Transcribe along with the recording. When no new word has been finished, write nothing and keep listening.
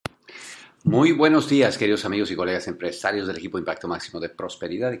Muy buenos días, queridos amigos y colegas empresarios del equipo Impacto Máximo de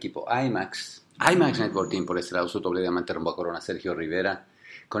Prosperidad, equipo IMAX Network Team, por este lado su doble diamante rumbo a corona, Sergio Rivera,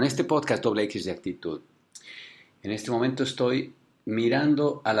 con este podcast doble X de actitud. En este momento estoy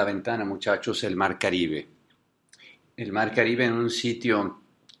mirando a la ventana, muchachos, el Mar Caribe. El Mar Caribe en un sitio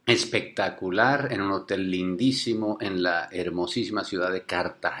espectacular, en un hotel lindísimo, en la hermosísima ciudad de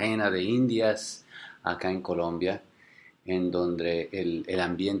Cartagena de Indias, acá en Colombia, en donde el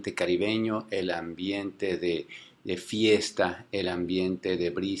ambiente caribeño, el ambiente de fiesta, el ambiente de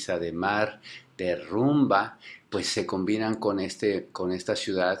brisa, de mar, de rumba, pues se combinan con esta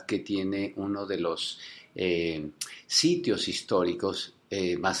ciudad que tiene uno de los sitios históricos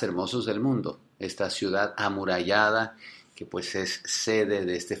más hermosos del mundo. Esta ciudad amurallada, que pues es sede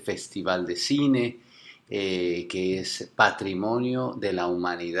de este festival de cine, que es patrimonio de la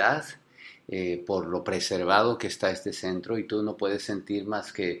humanidad, por lo preservado que está este centro, y tú no puedes sentir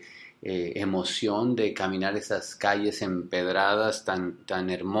más que emoción de caminar esas calles empedradas tan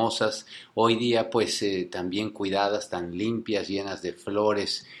hermosas, hoy día pues tan bien cuidadas, tan limpias, llenas de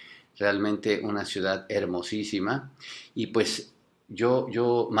flores, realmente una ciudad hermosísima. Y pues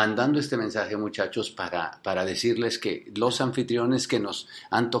yo mandando este mensaje, muchachos, para decirles que los anfitriones que nos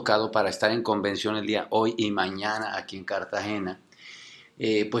han tocado para estar en convención el día hoy y mañana aquí en Cartagena,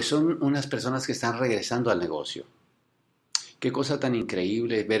 pues son unas personas que están regresando al negocio. Qué cosa tan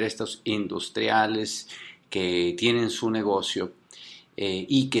increíble ver estos industriales que tienen su negocio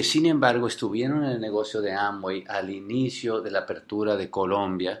y que sin embargo estuvieron en el negocio de Amway al inicio de la apertura de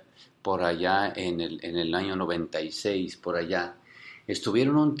Colombia, por allá en el año 96, por allá.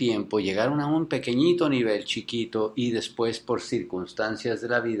 Estuvieron un tiempo, llegaron a un pequeñito nivel chiquito y después por circunstancias de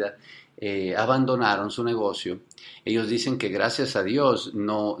la vida abandonaron su negocio. Ellos dicen que gracias a Dios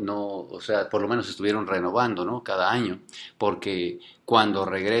o sea, por lo menos estuvieron renovando, ¿no? Cada año, porque cuando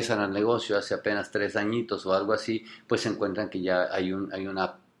regresan al negocio hace apenas 3 añitos o algo así, pues se encuentran que ya hay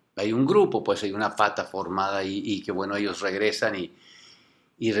un grupo, pues hay una pata formada ahí y que bueno, ellos regresan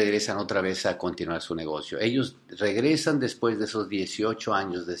y regresan otra vez a continuar su negocio. Ellos regresan después de esos 18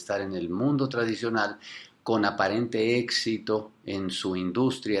 años de estar en el mundo tradicional con aparente éxito en su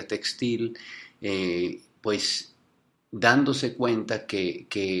industria textil, pues dándose cuenta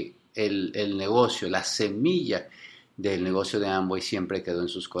que el negocio, la semilla del negocio de Amway siempre quedó en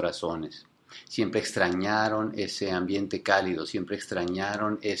sus corazones. Siempre extrañaron ese ambiente cálido, siempre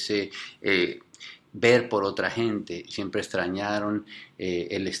extrañaron ese ver por otra gente, siempre extrañaron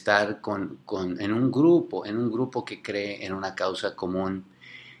el estar en un grupo que cree en una causa común.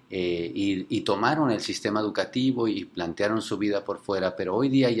 Y tomaron el sistema educativo y plantearon su vida por fuera, pero hoy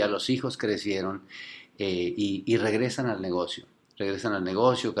día ya los hijos crecieron y regresan al negocio. Regresan al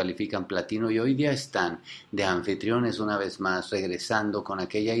negocio, califican platino y hoy día están de anfitriones una vez más, regresando con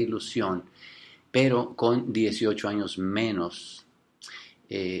aquella ilusión, pero con 18 años menos.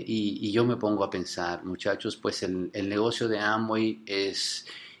 Y yo me pongo a pensar, muchachos, pues el negocio de Amway es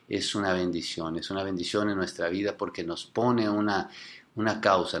una bendición en nuestra vida porque nos pone una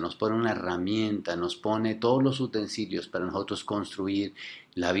causa, nos pone una herramienta, nos pone todos los utensilios para nosotros construir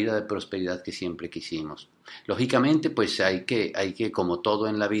la vida de prosperidad que siempre quisimos. Lógicamente, pues hay que como todo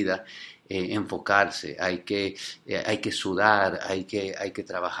en la vida, enfocarse, hay que sudar, hay que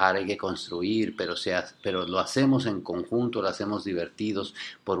trabajar, hay que construir, pero lo hacemos en conjunto, lo hacemos divertidos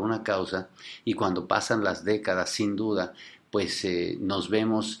por una causa, y cuando pasan las décadas, sin duda, pues nos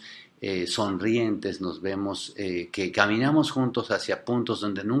vemos sonrientes, nos vemos que caminamos juntos hacia puntos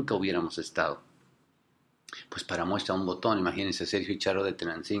donde nunca hubiéramos estado. Pues para muestra un botón, imagínense Sergio y Charo de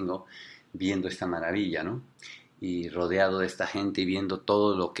Tenancingo viendo esta maravilla, ¿no? Y rodeado de esta gente y viendo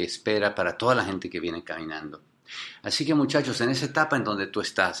todo lo que espera para toda la gente que viene caminando. Así que muchachos, en esa etapa en donde tú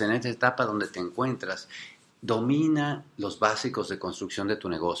estás, en esa etapa donde te encuentras, domina los básicos de construcción de tu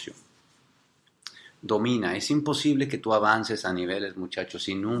negocio. Domina, es imposible que tú avances a niveles, muchachos,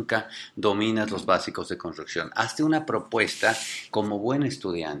 si nunca dominas los básicos de construcción. Hazte una propuesta como buen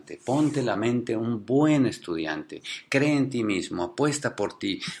estudiante, ponte la mente un buen estudiante, cree en ti mismo, apuesta por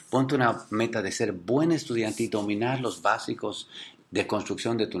ti, ponte una meta de ser buen estudiante y dominar los básicos de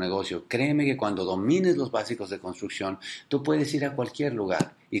construcción de tu negocio. Créeme que cuando domines los básicos de construcción, tú puedes ir a cualquier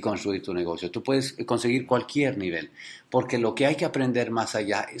lugar y construir tu negocio. Tú puedes conseguir cualquier nivel, porque lo que hay que aprender más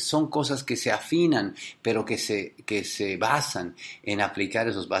allá son cosas que se afinan, pero que se basan en aplicar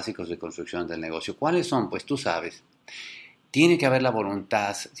esos básicos de construcción del negocio. ¿Cuáles son? Pues tú sabes. Tiene que haber la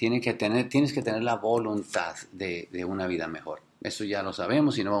voluntad, tienes que tener la voluntad de una vida mejor. eso ya lo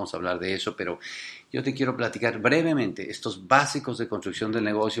sabemos y no vamos a hablar de eso, pero yo te quiero platicar brevemente estos básicos de construcción del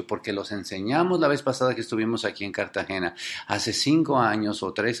negocio porque los enseñamos la vez pasada que estuvimos aquí en Cartagena, hace 5 años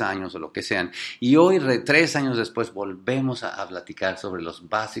o 3 años o lo que sean, y hoy 3 años después volvemos a platicar sobre los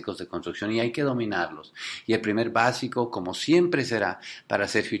básicos de construcción y hay que dominarlos. Y el primer básico, como siempre será para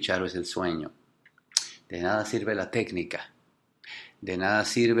Sergio Charo, es el sueño. De nada sirve la técnica. De nada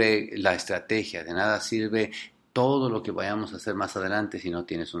sirve la estrategia, de nada sirve todo lo que vayamos a hacer más adelante si no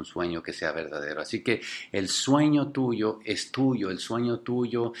tienes un sueño que sea verdadero. Así que el sueño tuyo es tuyo, el sueño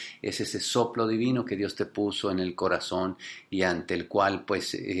tuyo es ese soplo divino que Dios te puso en el corazón y ante el cual, pues,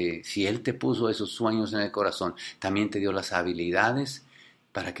 si Él te puso esos sueños en el corazón, también te dio las habilidades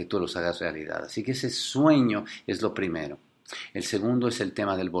para que tú los hagas realidad. Así que ese sueño es lo primero. El segundo es el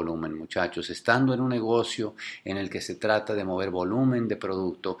tema del volumen, muchachos. Estando en un negocio en el que se trata de mover volumen de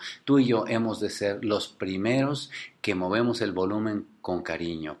producto, tú y yo hemos de ser los primeros que movemos el volumen con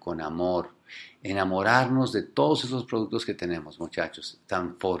cariño, con amor. Enamorarnos de todos esos productos que tenemos, muchachos,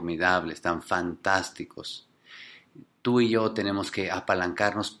 tan formidables, tan fantásticos. Tú y yo tenemos que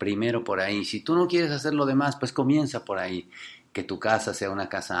apalancarnos primero por ahí. Si tú no quieres hacer lo demás, pues comienza por ahí. Que tu casa sea una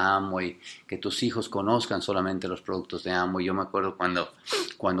casa Amway, que tus hijos conozcan solamente los productos de Amway. Yo me acuerdo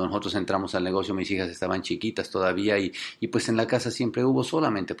cuando nosotros entramos al negocio, mis hijas estaban chiquitas todavía y pues en la casa siempre hubo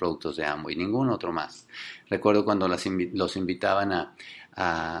solamente productos de Amway, ningún otro más. Recuerdo cuando los invitaban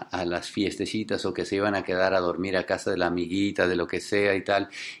a las fiestecitas o que se iban a quedar a dormir a casa de la amiguita, de lo que sea y tal,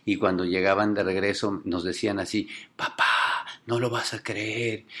 y cuando llegaban de regreso nos decían así: papá, no lo vas a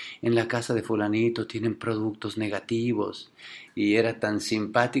creer, en la casa de fulanito tienen productos negativos. Y era tan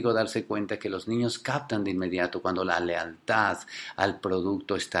simpático darse cuenta que los niños captan de inmediato cuando la lealtad al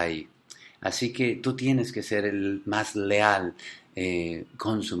producto está ahí. Así que tú tienes que ser el más leal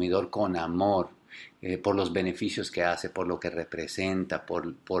consumidor con amor, por los beneficios que hace, por lo que representa,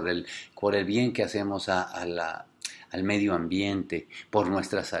 por el bien que hacemos al medio ambiente, por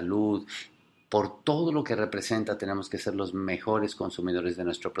nuestra salud. Por todo lo que representa tenemos que ser los mejores consumidores de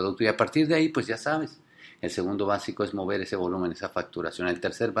nuestro producto y a partir de ahí pues ya sabes, el segundo básico es mover ese volumen, esa facturación. El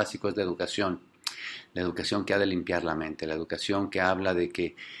tercer básico es la educación que ha de limpiar la mente, la educación que habla de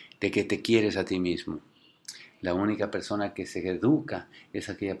que te quieres a ti mismo. La única persona que se educa es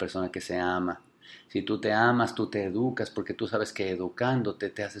aquella persona que se ama. Si tú te amas, tú te educas porque tú sabes que educándote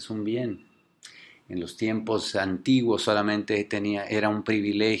te haces un bien. En los tiempos antiguos solamente era un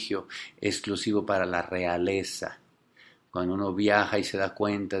privilegio exclusivo para la realeza. Cuando uno viaja y se da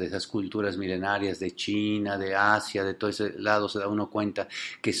cuenta de esas culturas milenarias de China, de Asia, de todo ese lado, se da uno cuenta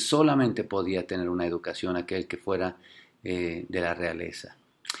que solamente podía tener una educación aquel que fuera de la realeza.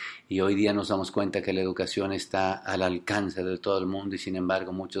 Y hoy día nos damos cuenta que la educación está al alcance de todo el mundo y sin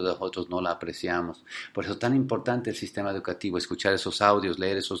embargo muchos de nosotros no la apreciamos. Por eso es tan importante el sistema educativo, escuchar esos audios,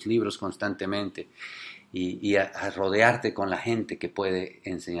 leer esos libros constantemente y a rodearte con la gente que puede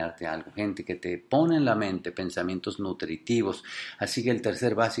enseñarte algo, gente que te pone en la mente pensamientos nutritivos. Así que el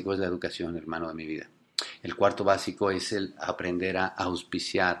tercer básico es la educación, hermano de mi vida. El cuarto básico es el aprender a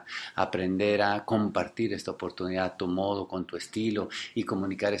auspiciar, aprender a compartir esta oportunidad a tu modo, con tu estilo y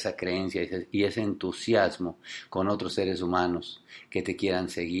comunicar esa creencia y ese entusiasmo con otros seres humanos que te quieran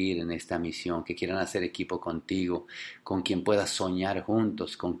seguir en esta misión, que quieran hacer equipo contigo, con quien puedas soñar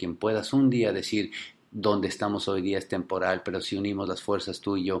juntos, con quien puedas un día decir: donde estamos hoy día es temporal, pero si unimos las fuerzas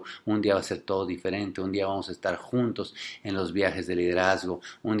tú y yo, un día va a ser todo diferente, un día vamos a estar juntos en los viajes de liderazgo,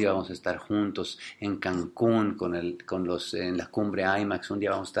 un día vamos a estar juntos en Cancún en la cumbre IMAX, un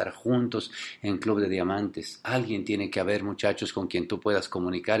día vamos a estar juntos en Club de Diamantes. Alguien tiene que haber, muchachos, con quien tú puedas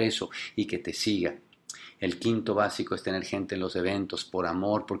comunicar eso y que te siga. El quinto básico es tener gente en los eventos por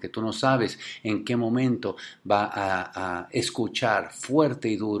amor, porque tú no sabes en qué momento va a escuchar fuerte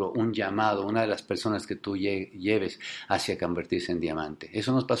y duro un llamado, una de las personas que tú lleves hacia convertirse en diamante.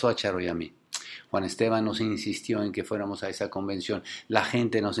 Eso nos pasó a Charo y a mí. Juan Esteban nos insistió en que fuéramos a esa convención, la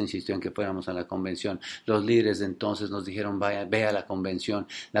gente nos insistió en que fuéramos a la convención, los líderes de entonces nos dijeron: ve a la convención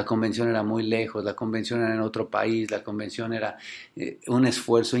era muy lejos, la convención era en otro país, la convención era un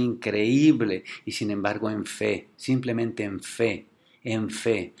esfuerzo increíble y sin embargo en fe, simplemente en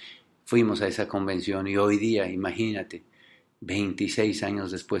fe, fuimos a esa convención y hoy día, imagínate, 26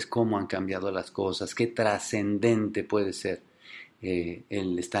 años después, cómo han cambiado las cosas, qué trascendente puede ser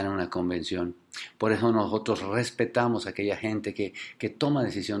el estar en una convención. Por eso nosotros respetamos a aquella gente que toma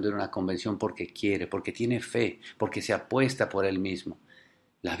decisión de ir a una convención porque quiere, porque tiene fe, porque se apuesta por él mismo.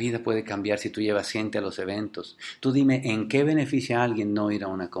 La vida puede cambiar si tú llevas gente a los eventos. Tú dime, ¿en qué beneficia a alguien no ir a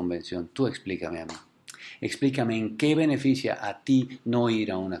una convención? Tú explícame a mí. Explícame en qué beneficia a ti no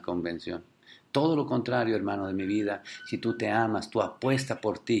ir a una convención. Todo lo contrario, hermano de mi vida, si tú te amas, tú apuesta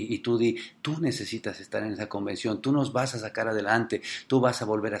por ti y tú tú necesitas estar en esa convención, tú nos vas a sacar adelante, tú vas a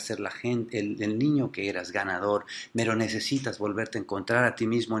volver a ser la gente, el niño que eras, ganador, pero necesitas volverte a encontrar a ti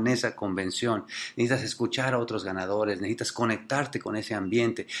mismo en esa convención, necesitas escuchar a otros ganadores, necesitas conectarte con ese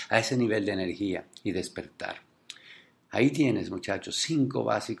ambiente, a ese nivel de energía y despertar. Ahí tienes, muchachos, 5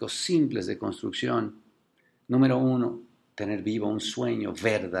 básicos simples de construcción. Número 1, tener vivo un sueño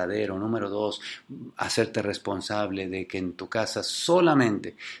verdadero. Número 2, hacerte responsable de que en tu casa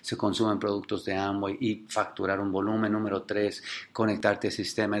solamente se consumen productos de Amway y facturar un volumen. Número 3, conectarte al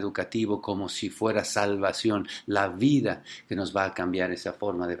sistema educativo como si fuera salvación, la vida que nos va a cambiar esa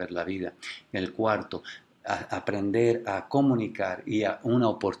forma de ver la vida. El cuarto, aprender a comunicar y a una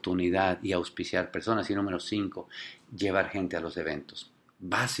oportunidad y auspiciar personas. Y número 5, llevar gente a los eventos.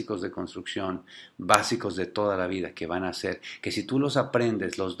 Básicos de construcción, básicos de toda la vida que van a hacer que si tú los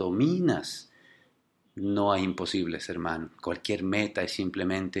aprendes, los dominas, no hay imposibles, hermano. Cualquier meta es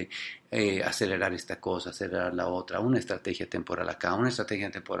simplemente acelerar esta cosa, acelerar la otra, una estrategia temporal acá, una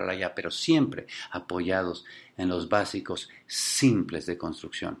estrategia temporal allá, pero siempre apoyados en los básicos simples de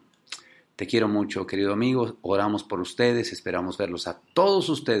construcción. Te quiero mucho, querido amigo. Oramos por ustedes. Esperamos verlos a todos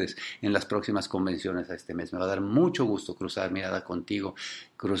ustedes en las próximas convenciones a este mes. Me va a dar mucho gusto cruzar mirada contigo,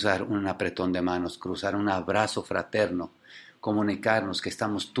 cruzar un apretón de manos, cruzar un abrazo fraterno, comunicarnos que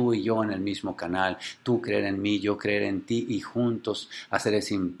estamos tú y yo en el mismo canal, tú creer en mí, yo creer en ti y juntos hacer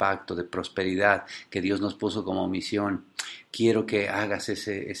ese impacto de prosperidad que Dios nos puso como misión. Quiero que hagas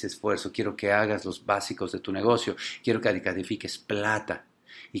ese esfuerzo, quiero que hagas los básicos de tu negocio, quiero que califiques plata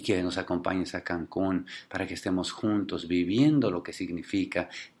y que nos acompañes a Cancún para que estemos juntos viviendo lo que significa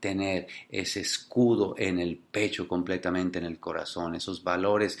tener ese escudo en el pecho, completamente en el corazón, esos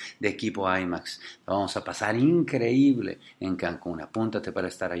valores de equipo IMAX. Vamos a pasar increíble en Cancún. Apúntate para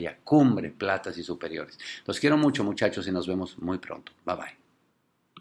estar allá. Cumbre, platas y superiores. Los quiero mucho, muchachos, y nos vemos muy pronto. Bye bye.